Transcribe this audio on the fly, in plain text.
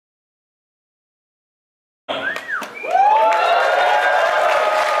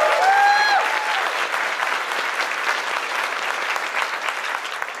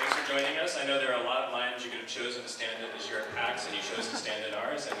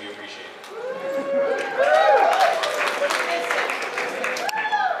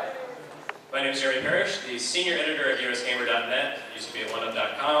senior editor at usgamer.net, used to be at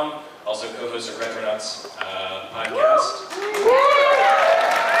oneup.com, also co-host of Retronauts podcast.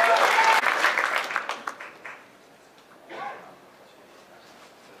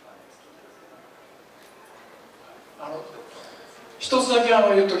一つだけ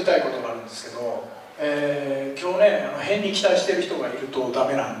言っときたいことがあるんですけど、今日ね変に期待している人がいるとダ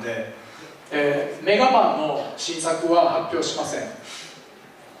メなんで、メガマンの新作は発表しません。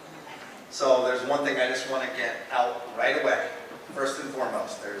So there's one thing I just want to get out right away. First and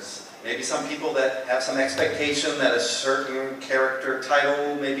foremost, there's maybe some people that have some expectation that a certain character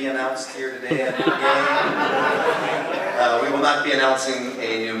title may be announced here today at the game. We will not be announcing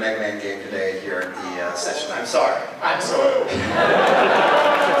a new Mega Man game today here at the session. I'm sorry. I'm sorry.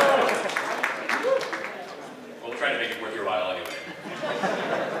 We'll try to make it worth your while anyway.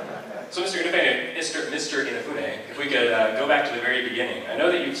 So Mr. Inafune, if we could go back to the very beginning. I know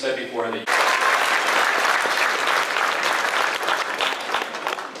that you've said before that I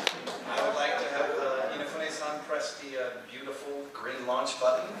would like to have Inafune-san press the beautiful green launch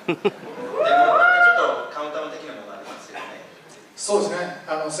button. でもちょっとカウンターの的なものありますよね。そうですね。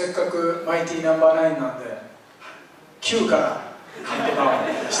せっかくマイティナンバー9なんで9からカウントダウ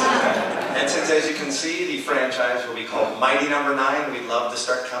ンしてみたい。And since, as you can see, the franchise will be called Mighty No.9, we'd love to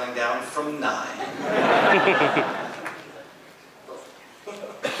start counting down from 9.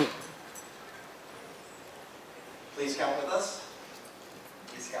 Please count with us.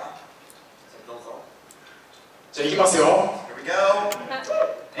 いいですか？どうぞ。じゃあいきますよ。Here we go.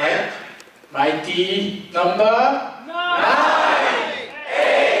 And マイティナンバー9。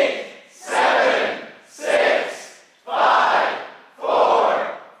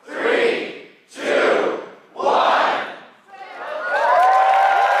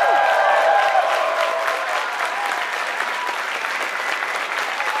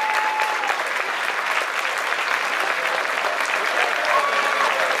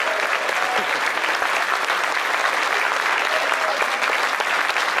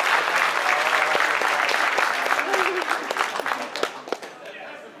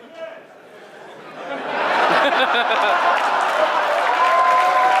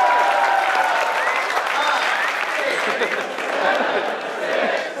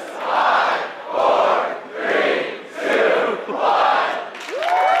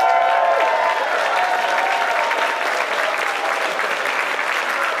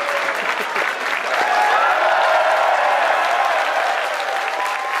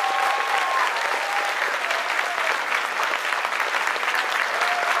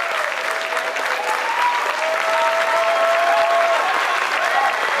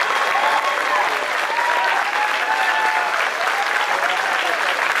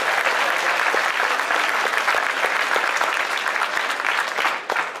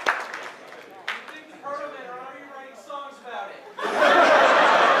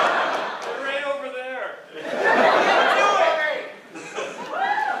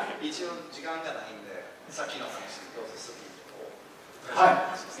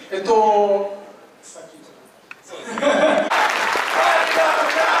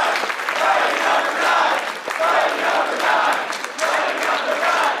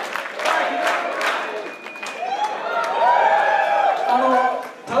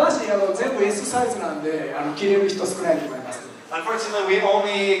Unfortunately, we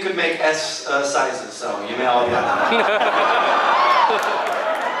only could make S sizes, so you may all be on.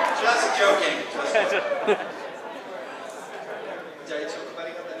 Just joking. Just joking.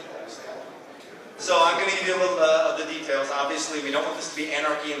 So I'm going to give you a little of the details. Obviously, we don't want this to be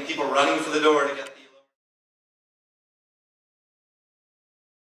anarchy and people running for the door to get